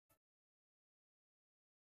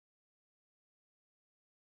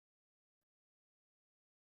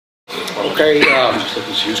Okay.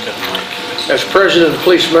 As president of the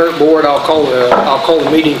Police Merit Board, I'll call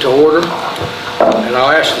the meeting to order, and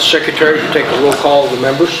I'll ask the secretary to take a roll call of the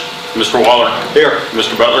members. Mr. Waller. Here.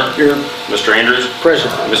 Mr. Butler. Here. Mr. Andrews.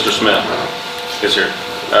 Present. Mr. Smith is here.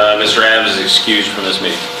 Mr. Adams is excused from this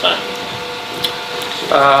meeting. Fine.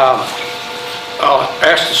 I'll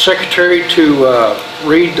ask the secretary to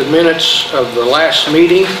read the minutes of the last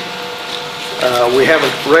meeting. We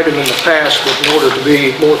haven't read them in the past, but in order to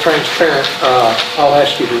be more transparent, I'll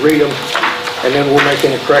ask you to read them, and then we'll make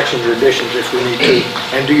any corrections or additions if we need to.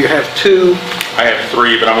 And do you have two? I have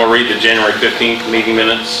three, but I'm going to read the January 15th meeting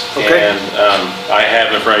minutes. Okay. And I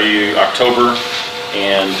have in front of you October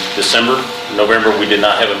and December. November, we did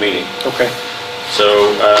not have a meeting. Okay.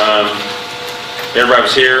 So everybody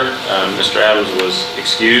was here. Mr. Adams was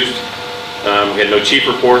excused. We had no chief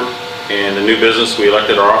report. And the new business, we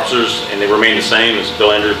elected our officers, and they remain the same. It's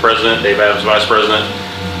Bill Andrews, president, Dave Adams, vice president,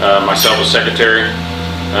 myself as secretary.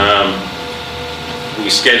 We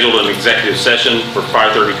scheduled an executive session for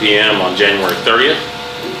 5:30 p.m. on January 30th.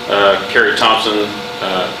 Carrie Thompson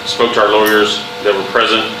spoke to our lawyers that were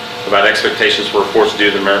present about expectations for reports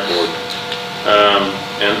due to the Merit Board.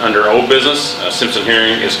 And under old business, Simpson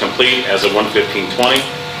hearing is complete as of 1/15/20,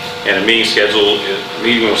 and a meeting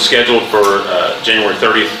was scheduled for January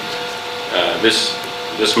 30th.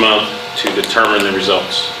 This month to determine the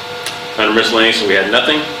results. Under miscellaneous, we had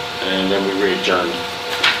nothing, and then we adjourned.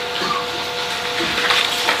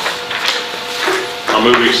 I'll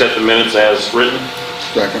move to accept the minutes as written.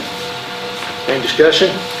 Second. Any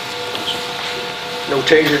discussion? No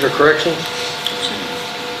changes or corrections?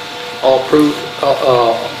 All approved,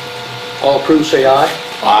 say aye.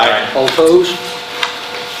 Aye. All opposed?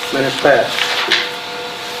 Minutes passed.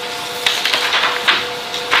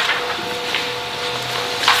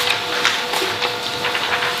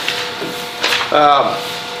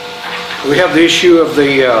 We have the issue of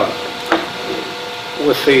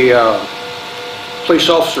with the police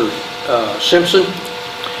officer Simpson,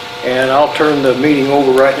 and I'll turn the meeting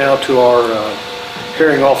over right now to our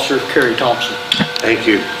hearing officer, Carrie Thompson. Thank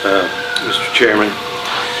you, Mr. Chairman.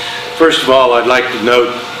 First of all, I'd like to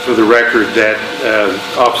note for the record that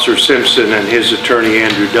Officer Simpson and his attorney,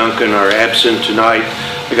 Andrew Duncan, are absent tonight.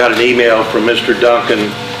 I got an email from Mr.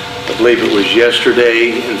 Duncan, I believe it was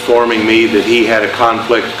yesterday, informing me that he had a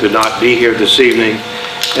conflict, could not be here this evening,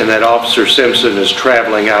 and that Officer Simpson is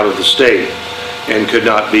traveling out of the state and could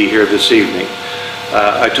not be here this evening.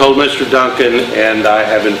 I told Mr. Duncan, and I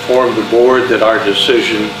have informed the board, that our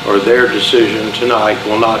decision, or their decision tonight,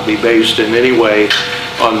 will not be based in any way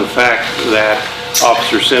on the fact that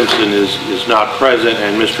Officer Simpson is not present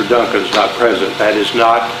and Mr. Duncan is not present. That is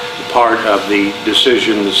not part of the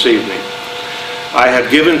decision this evening. I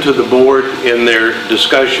have given to the board in their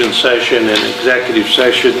discussion session and executive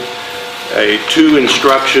session two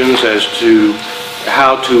instructions as to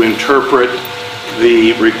how to interpret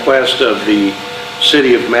the request of the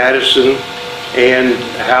City of Madison and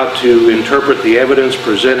how to interpret the evidence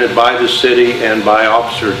presented by the city and by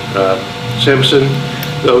Officer Simpson.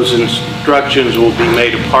 Those instructions will be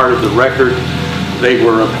made a part of the record. They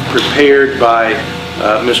were prepared by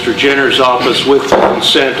Mr. Jenner's office with the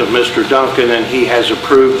consent of Mr. Duncan, and he has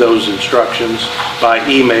approved those instructions by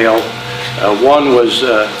email. One was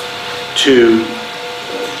to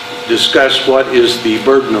discuss what is the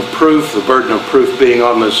burden of proof being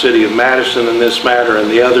on the City of Madison in this matter, and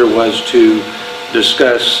the other was to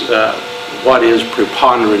discuss what is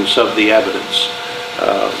preponderance of the evidence,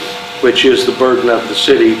 which is the burden of the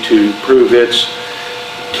city to prove its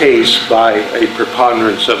case by a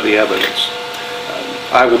preponderance of the evidence.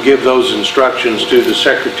 I will give those instructions to the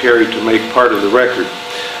secretary to make part of the record.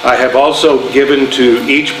 I have also given to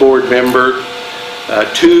each board member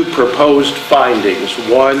two proposed findings.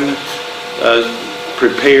 One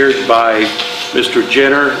prepared by Mr.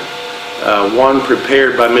 Jenner, one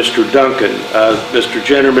prepared by Mr. Duncan. Mr.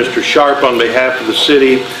 Jenner, Mr. Sharp, on behalf of the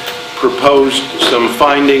city, proposed some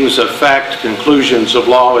findings of fact, conclusions of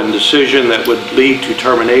law, and decision that would lead to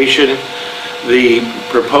termination. The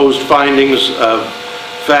proposed findings of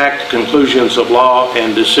fact, conclusions of law,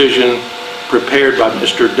 and decision prepared by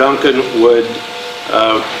Mr. Duncan would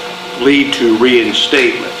lead to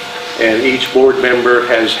reinstatement. And each board member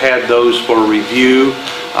has had those for review.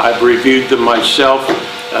 I've reviewed them myself,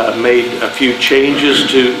 made a few changes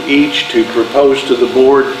to each to propose to the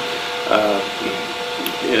board.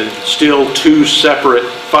 Still two separate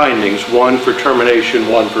findings, one for termination,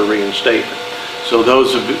 one for reinstatement. So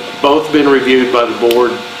those have both been reviewed by the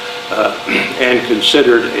board and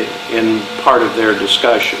considered in part of their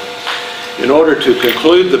discussion. In order to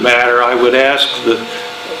conclude the matter, I would ask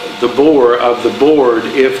the board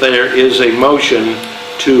if there is a motion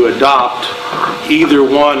to adopt either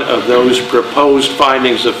one of those proposed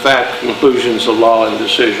findings of fact, conclusions of law, and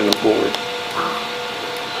decision of board.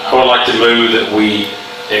 I would like to move that we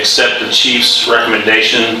accept the chief's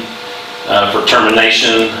recommendation for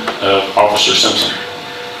termination of Officer Simpson.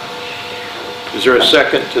 Is there a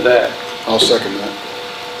second to that? I'll second that.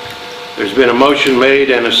 There's been a motion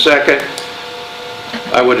made and a second.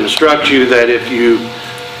 I would instruct you that if you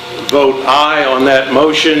vote aye on that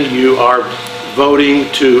motion, you are voting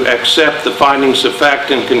to accept the findings of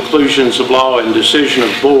fact and conclusions of law and decision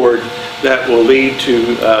of board that will lead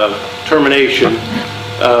to termination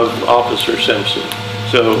of Officer Simpson.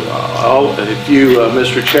 So if you,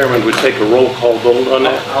 Mr. Chairman, would take a roll call vote on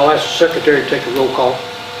that. I'll ask the secretary to take a roll call.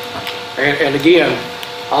 And again,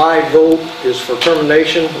 aye vote is for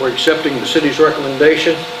termination. We're accepting the city's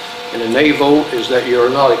recommendation. And a nay vote is that you are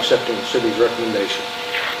not accepting the city's recommendation.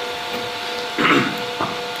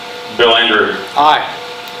 Bill Andrew. Aye.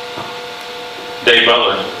 Dave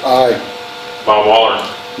Butler. Aye. Bob Waller.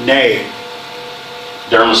 Nay.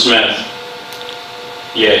 Dermot Smith.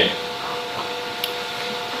 Yay.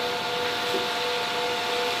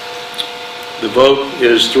 The vote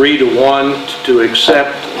is 3-1 to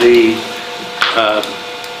accept the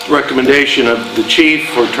recommendation of the chief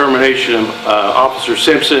for termination of Officer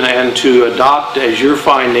Simpson and to adopt as your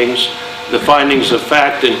findings the findings of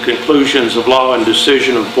fact and conclusions of law and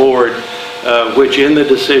decision of board, which in the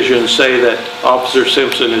decision say that Officer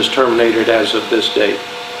Simpson is terminated as of this date.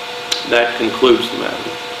 That concludes the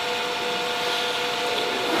matter.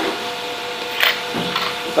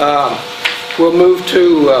 We'll move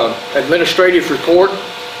to administrative report.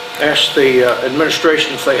 Ask the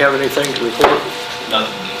administration if they have anything to report.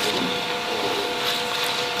 Nothing.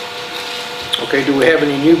 Okay, do we have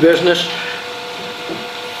any new business?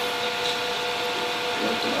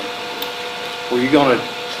 Were you going to?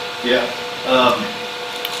 Yeah.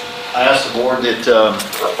 I asked the board that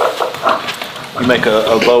you make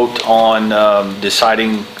a vote on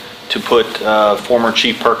deciding to put former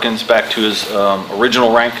Chief Perkins back to his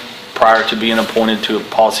original rank prior to being appointed to a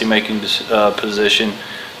policy-making position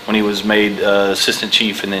when he was made assistant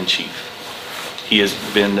chief and then chief. He has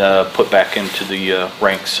been put back into the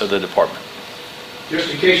ranks of the department. Just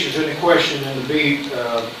in case there's any question, and to be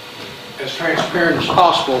as transparent as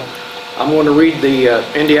possible, I'm going to read the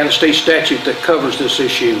Indiana State statute that covers this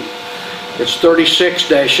issue. It's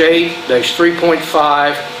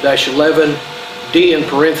 36-8-3.5-11D in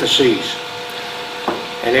parentheses.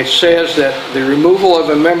 And it says that the removal of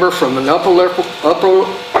a member from an upper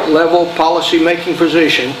level policy-making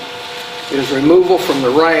position is removal from the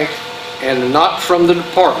rank and not from the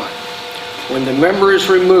department. When the member is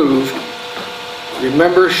removed, the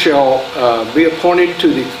member shall be appointed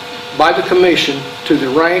by the commission to the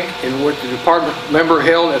rank in which the department member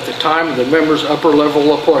held at the time of the member's upper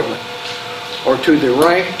level appointment, or to the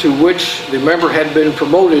rank to which the member had been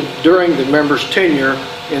promoted during the member's tenure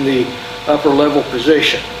in the upper level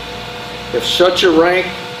position. If such a rank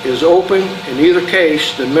is open, in either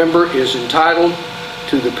case, the member is entitled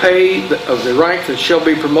to the pay of the rank that shall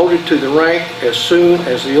be promoted to the rank as soon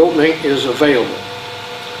as the opening is available.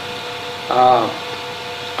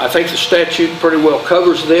 I think the statute pretty well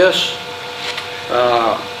covers this.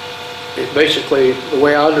 It basically, the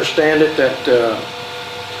way I understand it, that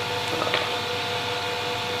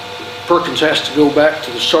Perkins has to go back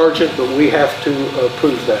to the sergeant, but we have to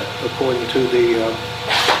approve that according to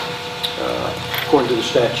the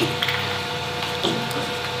statute.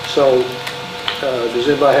 So, does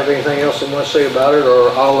anybody have anything else they want to say about it, or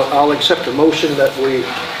I'll accept a motion that we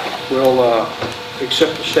will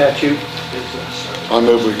accept the statute. I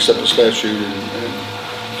move we accept the statute and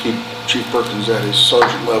keep Chief Perkins at his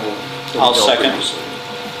sergeant level. I'll second.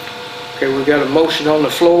 Okay, we've got a motion on the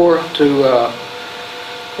floor to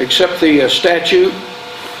accept the statute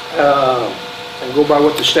and go by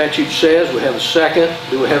what the statute says. We have a second.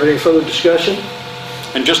 Do we have any further discussion?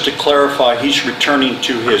 And just to clarify, he's returning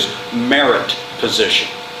to his merit position.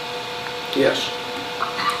 Yes.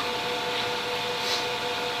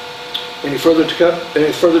 Any further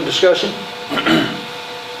discussion?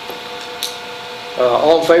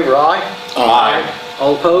 All in favor, aye? Aye.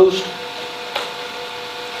 All opposed?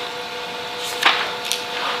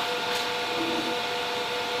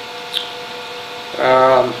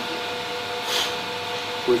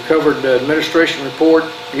 We've covered the administration report,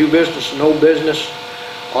 new business and old business.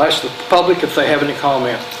 I'll ask the public if they have any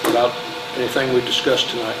comment about anything we've discussed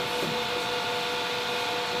tonight.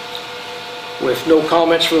 With no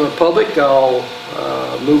comments from the public, I'll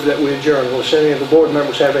Move that we adjourn. Unless any of the board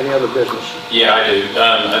members have any other business. Yeah, I do.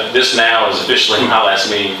 This now is officially my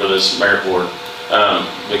last meeting for this merit board,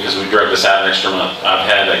 because we drug this out an extra month. I've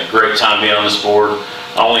had a great time being on this board.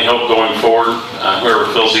 I only hope going forward, whoever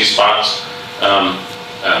fills these spots, the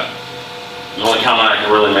only comment I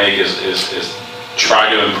can really make is try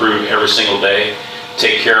to improve every single day,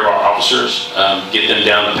 take care of our officers, get them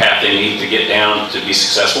down the path they need to get down to be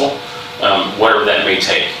successful, whatever that may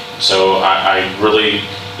take. So I really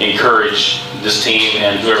encourage this team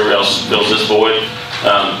and whoever else fills this void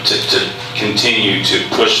to continue to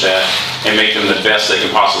push that and make them the best they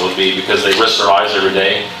can possibly be, because they risk their lives every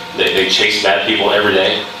day. They chase bad people every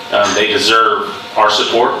day. They deserve our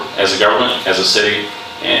support as a government, as a city,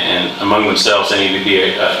 and among themselves they need to be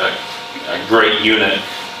a great unit,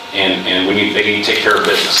 and they need to take care of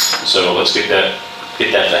business. So let's get that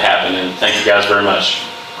to happen, and thank you guys very much.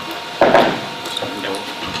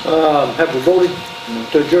 Have we voted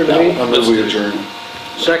to adjourn the meeting? I move we adjourn.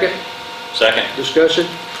 Second? Second. Discussion?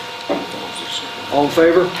 All in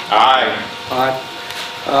favor? Aye. Aye.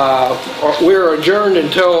 We're adjourned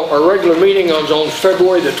until our regular meeting is on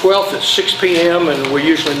February the 12th at 6 p.m. and we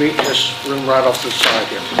usually meet in this room right off to the side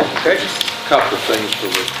here. Okay? Couple of things for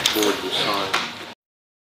the board to sign.